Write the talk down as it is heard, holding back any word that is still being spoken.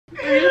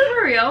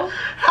real.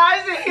 How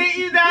does it hit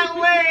you that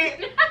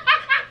way?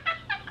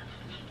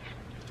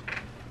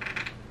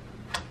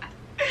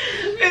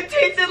 It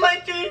tasted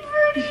like Jade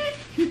Fruity.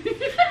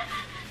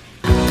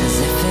 Cause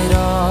if it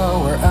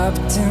all were up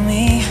to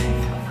me,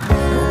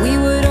 we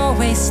would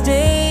always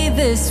stay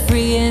this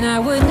free, and I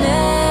would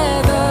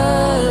never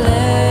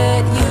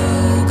let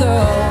you go.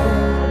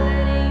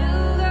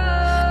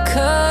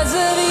 Cause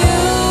of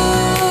you,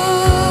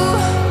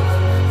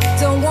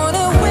 don't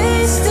wanna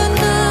waste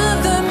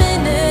another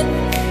minute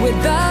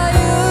without you.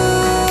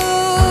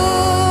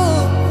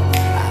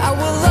 I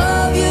will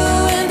love you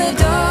in the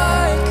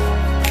dark,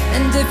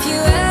 and if you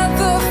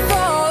ever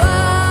fall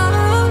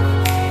out,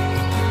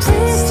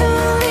 please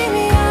don't leave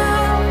me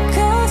out,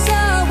 cause I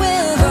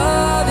will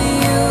love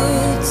you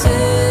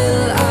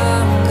till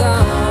I'm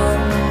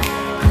gone.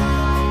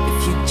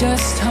 If you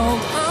just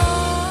hold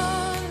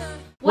on.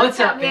 What's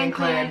up, up, Van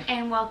Clan?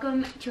 And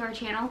welcome to our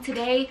channel.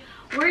 Today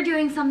we're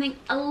doing something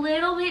a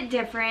little bit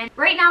different.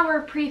 Right now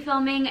we're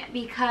pre-filming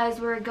because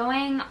we're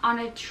going on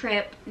a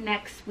trip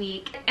next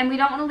week and we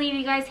don't want to leave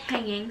you guys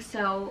hanging,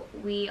 so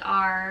we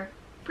are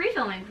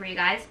pre-filming for you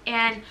guys,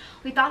 and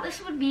we thought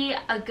this would be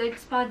a good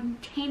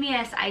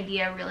spontaneous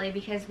idea, really,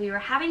 because we were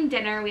having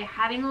dinner, we were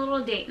having a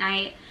little date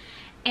night,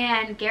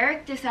 and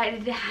Garick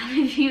decided to have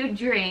a few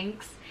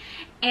drinks.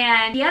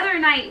 And the other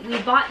night we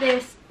bought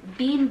this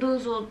Bean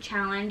Boozled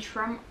challenge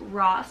from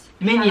Ross.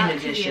 Minion Shout out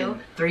to edition, you.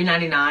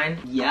 $3.99.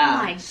 Yeah,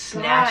 Oh my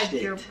snatched God,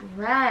 it. your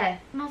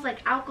breath smells like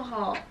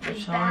alcohol. I'm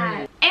It's sorry.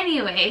 bad.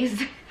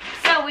 Anyways,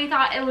 so we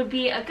thought it would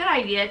be a good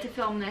idea to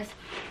film this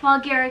while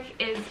Garick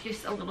is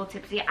just a little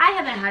tipsy. I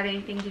haven't had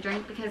anything to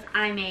drink because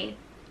I'm a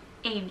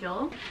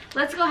angel.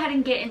 Let's go ahead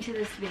and get into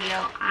this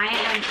video. I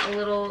am a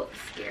little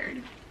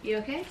scared. You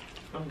okay?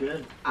 I'm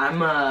good. I'm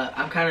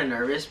kind of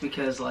nervous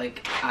because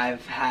like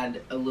I've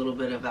had a little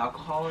bit of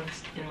alcohol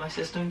in my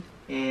system,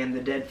 and the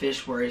dead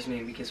fish worries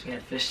me because we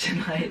had fish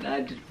tonight.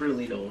 I just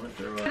really don't want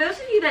to throw For up. those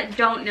of you that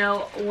don't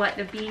know what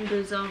the Bean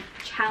Boozled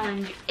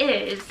challenge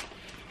is,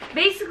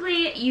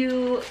 basically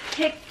you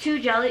pick two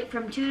jelly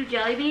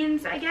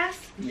beans, I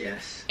guess.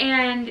 Yes.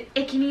 And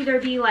it can either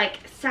be like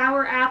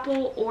sour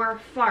apple or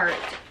fart,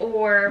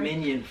 or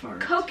Minion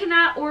fart.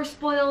 coconut or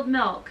spoiled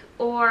milk,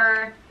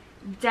 or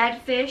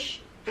dead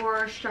fish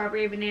or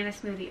strawberry banana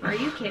smoothie. Are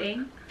you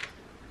kidding?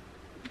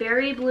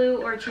 Berry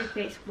blue or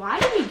toothpaste. Why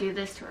do we do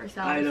this to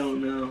ourselves? I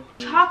don't know.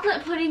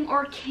 Chocolate pudding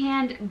or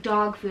canned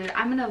dog food.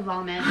 I'm gonna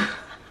vomit.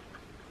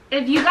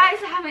 If you guys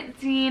haven't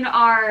seen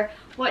our,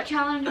 what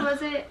challenge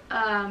was it?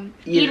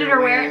 Eat it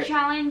or wear it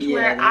challenge, Yeah,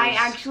 where that I was-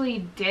 actually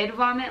did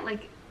vomit.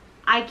 Like,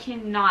 I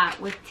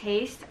cannot with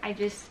taste. I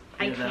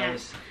Yeah, that can't.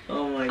 was-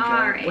 oh my god.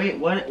 Alright. Wait,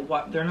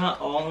 what? They're not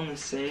all in the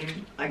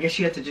same? I guess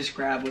you have to just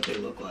grab what they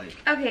look like.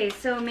 Okay,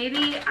 so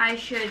maybe I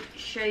should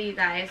show you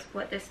guys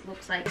what this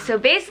looks like. So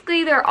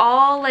basically they're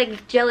all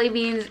like jelly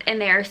beans in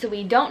there, so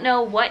we don't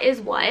know what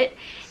is what.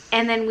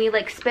 And then we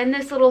like spin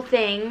this little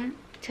thing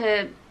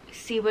to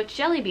see which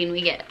jelly bean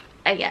we get,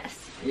 I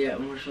guess. Yeah,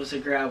 and we're supposed to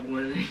grab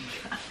one.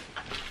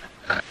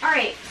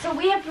 Alright, so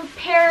we have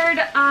prepared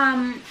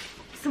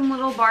some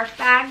little barf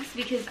bags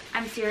because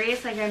I'm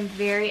serious, like I'm a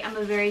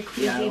very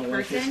queasy Yeah, I don't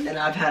like this. person. And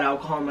I've had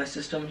alcohol in my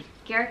system.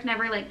 Garrick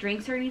never like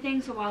drinks or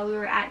anything, so while we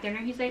were at dinner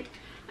he's like,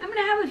 I'm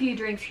gonna have a few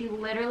drinks. He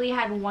literally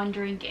had one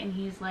drink and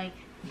he's like,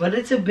 But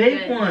it's a big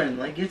Good. one.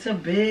 Like, it's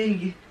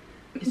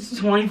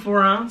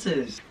 24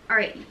 ounces.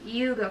 alright,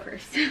 you go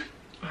first.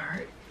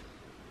 Alright.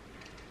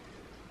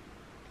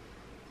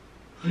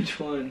 Which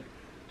one?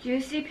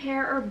 Juicy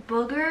pear or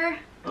booger?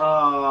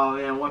 Oh,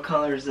 man, what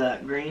color is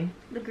that? Green?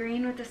 The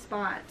green with the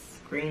spots.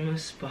 Green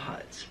with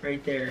spots.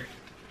 Right there.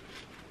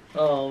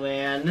 Oh,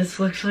 man, this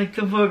looks like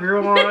the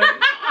booger one.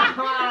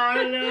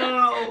 Oh,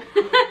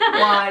 no.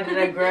 Why did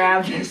I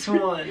grab this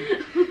one?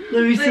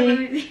 Let me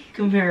see.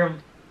 Compare them.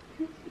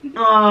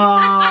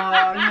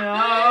 Oh,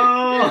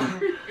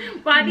 no.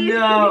 Why do you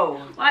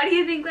why do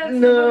you think that's the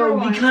booger No,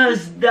 one?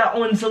 because that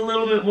one's a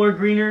little bit more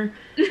greener,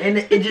 and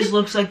it just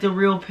looks like the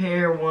real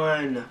pear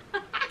one.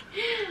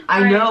 I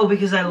Alright. know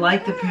because I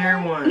like the pear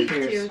one.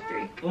 Pears. 2,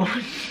 3.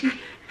 1,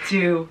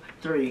 2,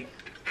 3.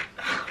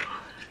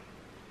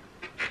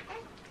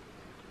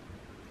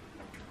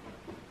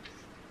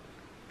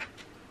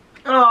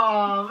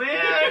 Oh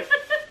man!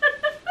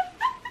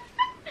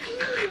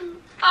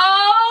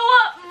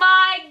 Oh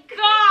my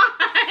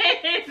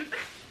god!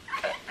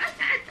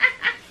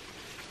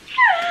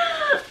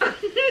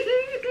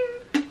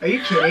 Are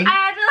you kidding?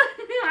 I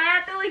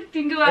had to like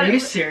think about it. Are you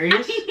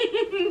serious?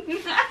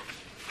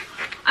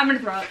 I'm gonna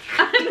throw up.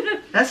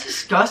 That's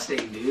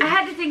disgusting, dude. I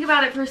had to think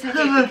about it for a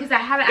second because I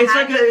haven't It's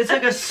had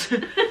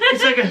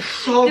like a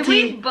salty. Did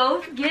we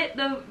both get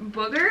the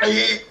booger?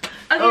 Okay,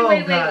 Oh,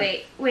 wait. God.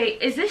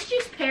 Wait, is this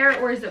just pear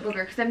or is it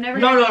booger? Because I've never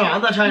No, had no, pear.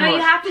 I'm not trying No, to.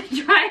 you have to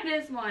try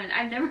this one.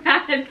 I've never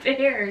had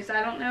pear, so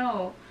I don't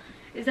know.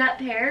 Is that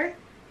pear?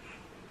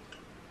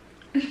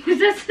 Is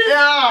this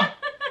Yeah.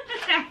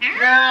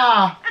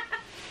 Yeah.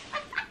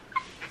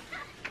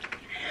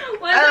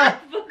 Was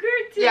that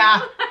booger too?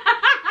 Yeah.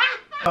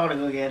 I want to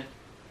go again.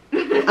 I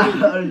don't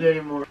want to do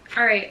anymore.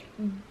 Alright,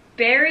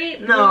 berry,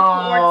 blue,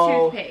 No.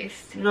 or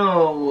toothpaste.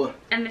 No.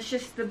 And it's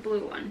just the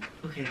blue one.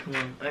 Okay, come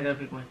on. I gotta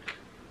pick one.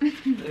 Look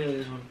at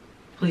this one.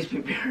 Please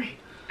pick berry.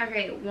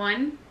 Okay,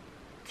 1,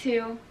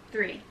 2,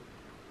 3.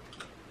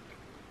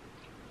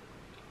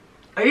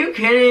 Are you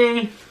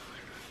kidding?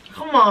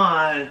 Come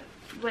on.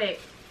 Wait.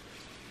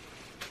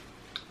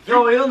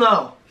 Yo, you'll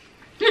know.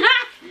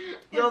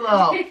 You'll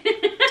know.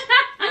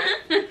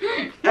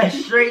 A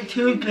straight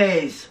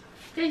toothpaste.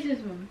 Taste this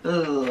one.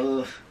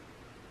 Ugh.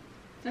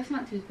 That's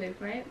not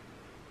toothpaste, right?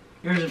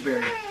 Yours is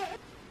berry.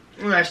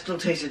 I still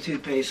taste the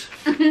toothpaste.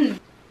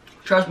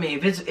 Trust me,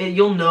 if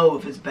you'll know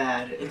if it's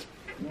bad. It's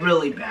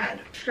really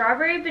bad.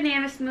 Strawberry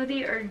banana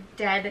smoothie or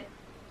dead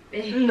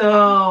fish?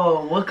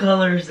 No, what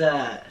color is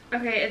that?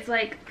 Okay, it's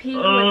like pink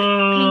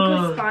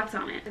with spots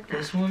on it. Like that.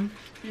 This one?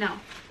 No,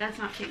 that's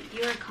not pink.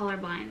 You're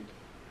colorblind.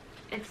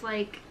 It's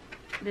like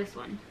this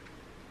one.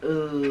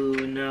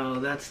 Ooh, no,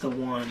 that's the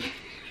one.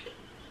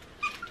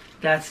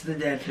 That's the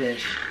dead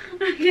fish.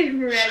 Okay,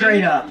 ready?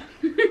 Straight up.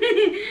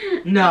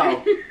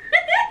 No.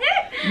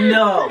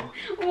 No.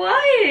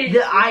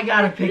 What? I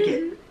gotta pick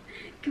it.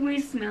 Can we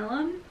smell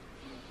them?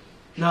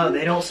 No,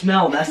 they don't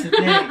smell. That's the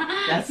thing.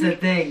 That's the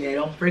thing. They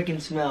don't freaking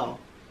smell.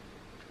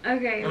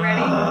 Okay,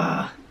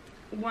 ready?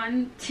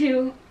 1,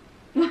 2,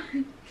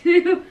 1,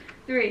 2,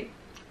 3.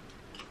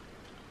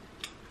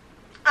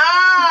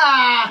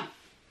 Ah!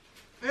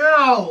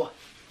 No!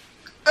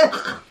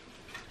 Ugh.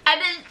 I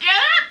just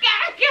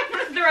I'm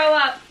gonna throw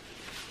up.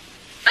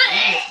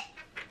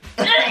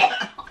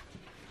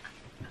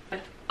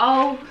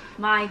 Oh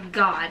my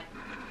god.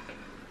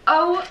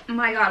 Oh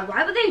my god.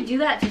 Why would they do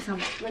that to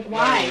someone? Like,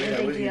 why would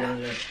they do that?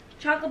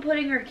 Chocolate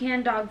pudding or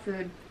canned dog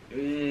food?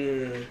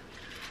 Ooh,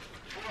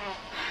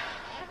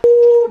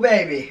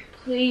 baby.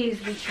 Please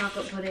be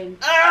chocolate pudding.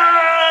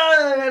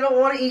 Ah, I don't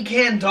want to eat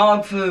canned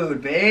dog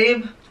food,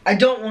 babe. I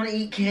don't want to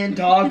eat canned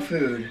dog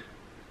food.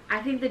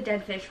 I think the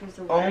dead fish was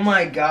the worst. Oh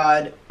my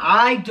god.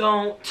 I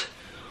don't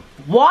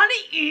want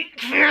to eat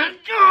canned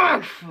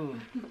dog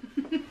food.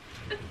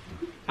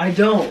 I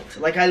don't.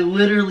 Like, I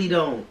literally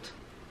don't.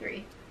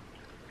 3.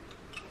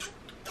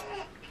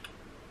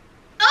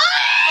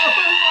 Oh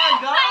my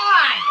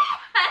god!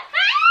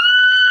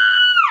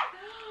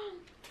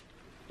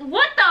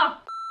 What the?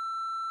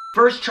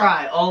 First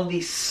try, all of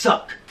these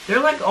suck. They're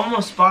like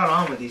almost spot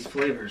on with these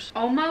flavors.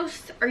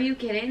 Almost? Are you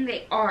kidding?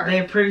 They are.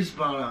 They're pretty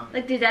spot on.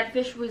 Like, the dead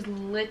fish was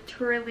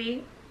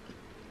literally...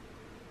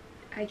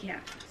 I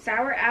can't.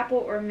 Sour apple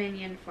or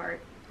minion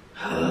fart?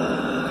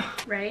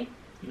 Ready?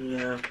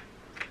 Yeah.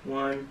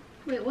 1.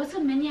 Wait, what's a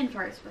minion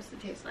fart supposed to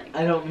taste like?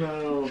 I don't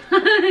know.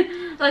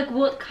 Like,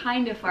 what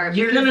kind of fart?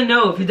 You're gonna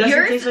know if it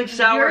doesn't taste like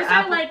sour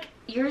apple.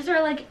 Yours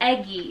are like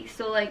eggy,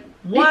 so like...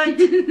 What?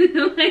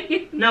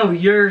 Like, No,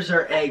 yours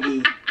are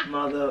eggy.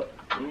 Mother.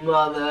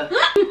 I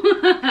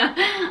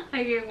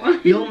get one.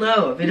 You'll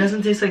know. If it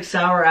doesn't taste like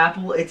sour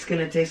apple, it's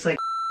gonna taste like...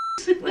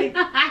 like...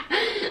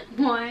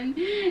 1,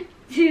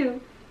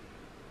 2,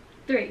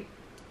 3.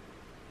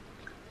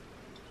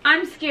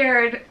 I'm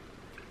scared.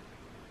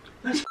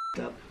 That's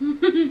up.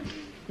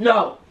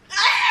 No.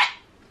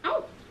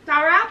 Oh,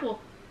 sour apple.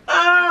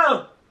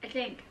 Oh! I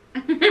think.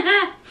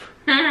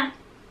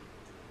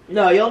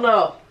 No, you'll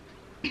know.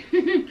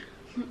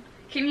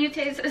 Can you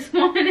taste this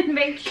one and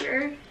make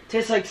sure?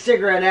 Tastes like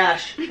cigarette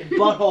ash and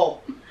butthole.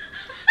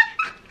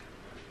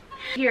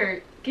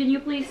 Here, can you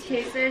please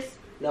taste this?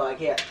 No, I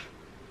can't.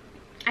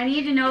 I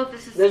need to know if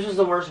this is... This was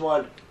the worst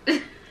one.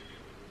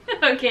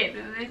 Okay,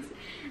 then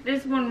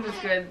this one was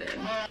good then.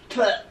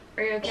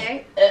 Are you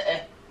okay?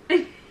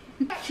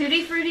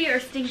 Tutti Frutti or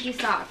Stinky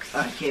Socks?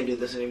 I can't do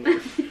this anymore.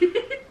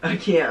 I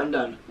can't, I'm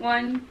done.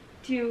 1,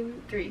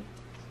 2, 3.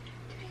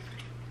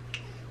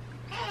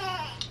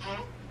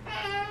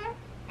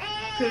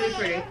 Tutti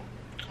Frutti.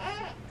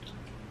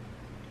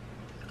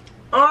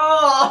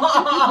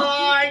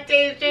 Oh, I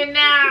taste it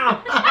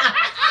now.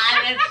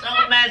 It's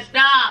so messed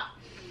up.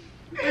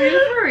 Are you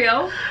for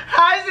real?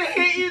 How does it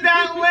hit you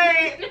that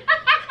way?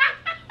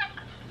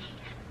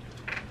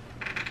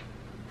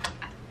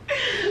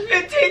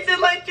 It tasted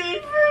like Tutti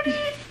Frutti.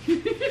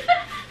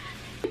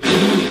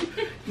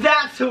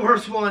 That's the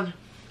worst one.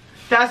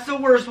 That's the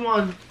worst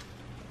one.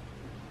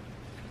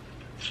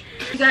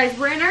 You guys,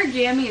 we're in our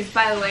jammies,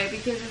 by the way,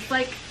 because it's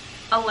like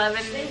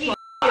 11.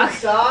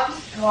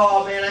 Socks?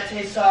 Oh man, I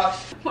taste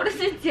socks. What does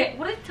it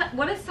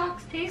what does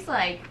socks taste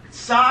like?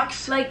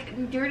 Socks?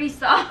 Like dirty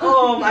socks?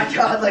 Oh my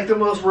god, like the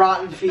most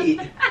rotten feet.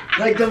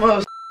 Like the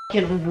most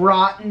fucking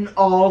rotten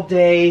all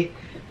day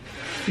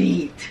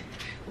feet.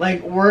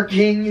 Like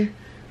working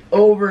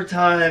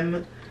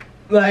overtime,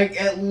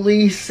 like at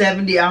least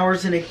 70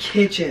 hours in a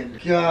kitchen.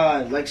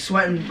 God, like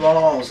sweating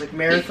balls, like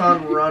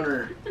marathon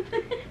runner.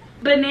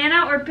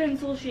 Banana or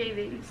pencil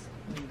shavings?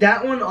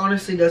 That one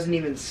honestly doesn't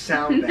even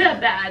sound Not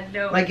bad. bad,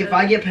 no. Like if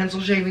I get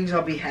pencil shavings,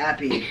 I'll be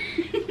happy.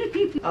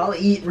 I'll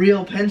eat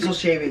real pencil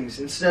shavings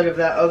instead of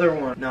that other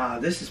one. Nah,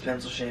 this is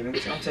pencil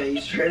shavings. I'll tell you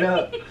straight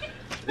up.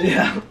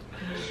 Yeah.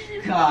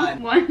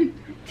 God. 1,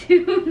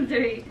 2,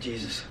 3.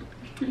 Jesus.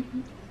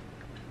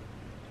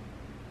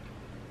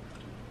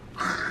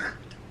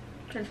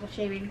 Gentle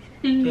shaving.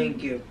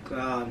 Thank you,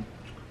 God.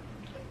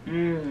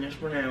 This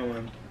banana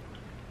one.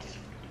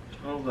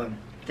 Oh, God.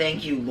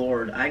 Thank you,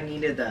 Lord. I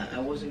needed that. I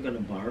wasn't gonna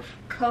barf.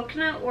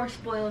 Coconut or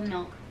spoiled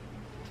milk?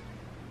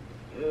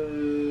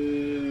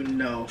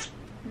 No.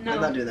 No.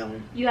 I'm not doing that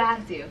one. You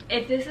have to.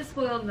 If this is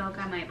spoiled milk,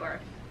 I might barf.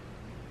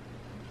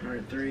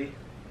 Alright, 3,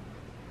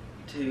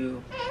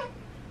 2.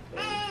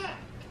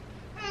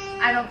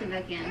 I don't think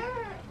I can.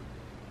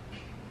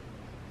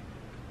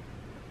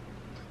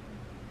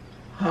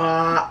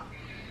 Ha.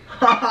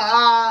 Ha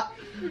ha.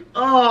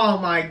 Oh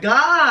my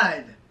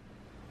God.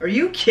 Are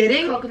you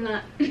kidding?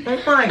 Coconut.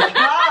 Oh my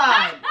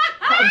God.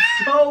 I'm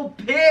so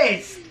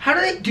pissed. How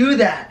do they do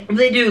that? What do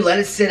they do? Let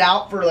it sit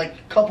out for like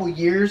a couple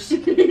years?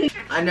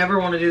 I never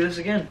want to do this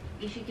again.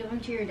 You should give them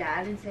to your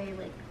dad and say,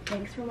 like,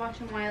 thanks for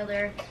watching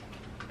Wilder.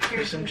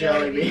 Here's some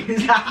jelly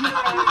beans.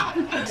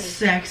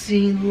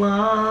 Sexy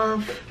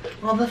love,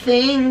 all the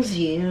things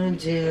you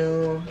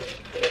do.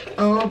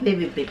 Oh,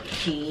 baby,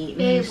 keep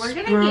me Babe, we're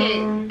gonna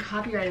strong. get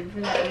copyrighted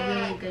for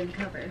that really good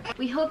cover.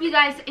 We hope you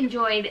guys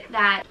enjoyed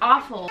that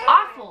awful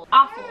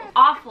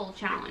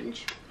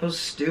challenge. That was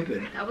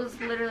stupid. That was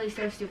literally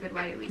so stupid.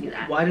 Why did we do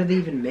that? Why did they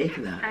even make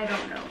that? I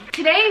don't know.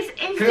 Today's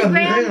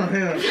Hang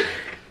on.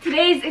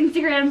 Today's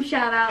Instagram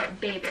shout out,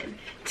 Babin.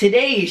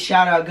 Today's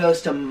shout out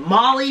goes to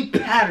Molly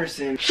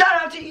Patterson. Shout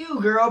out to you,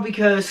 girl,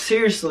 because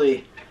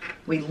seriously,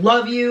 we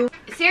love you.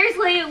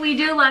 Seriously, we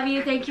do love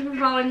you. Thank you for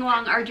following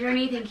along our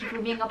journey. Thank you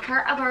for being a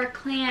part of our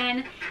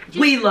clan.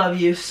 We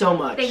love you so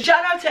much.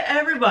 Shout out to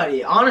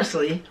everybody.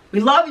 Honestly,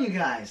 we love you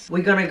guys.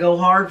 We're gonna go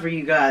hard for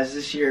you guys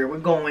this year. We're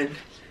going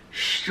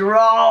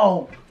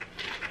strong.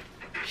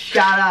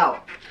 Shout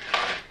out.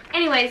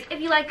 Anyways,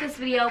 if you like this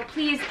video,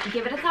 please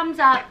give it a thumbs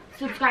up.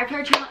 Subscribe to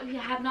our channel if you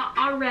have not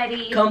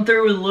already. Come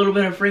through with a little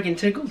bit of freaking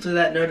tickle to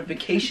that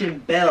notification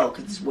bell,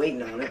 because it's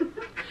waiting on it.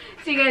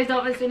 So you guys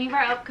don't miss any of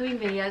our upcoming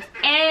videos.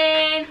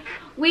 And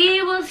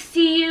we will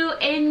see you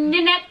in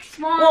the next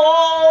one.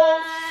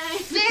 Whoa!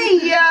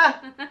 See ya!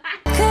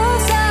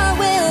 'Cause I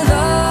will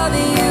love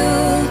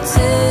you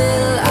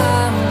till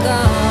I'm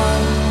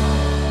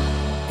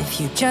gone. If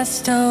you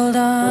just hold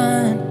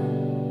on.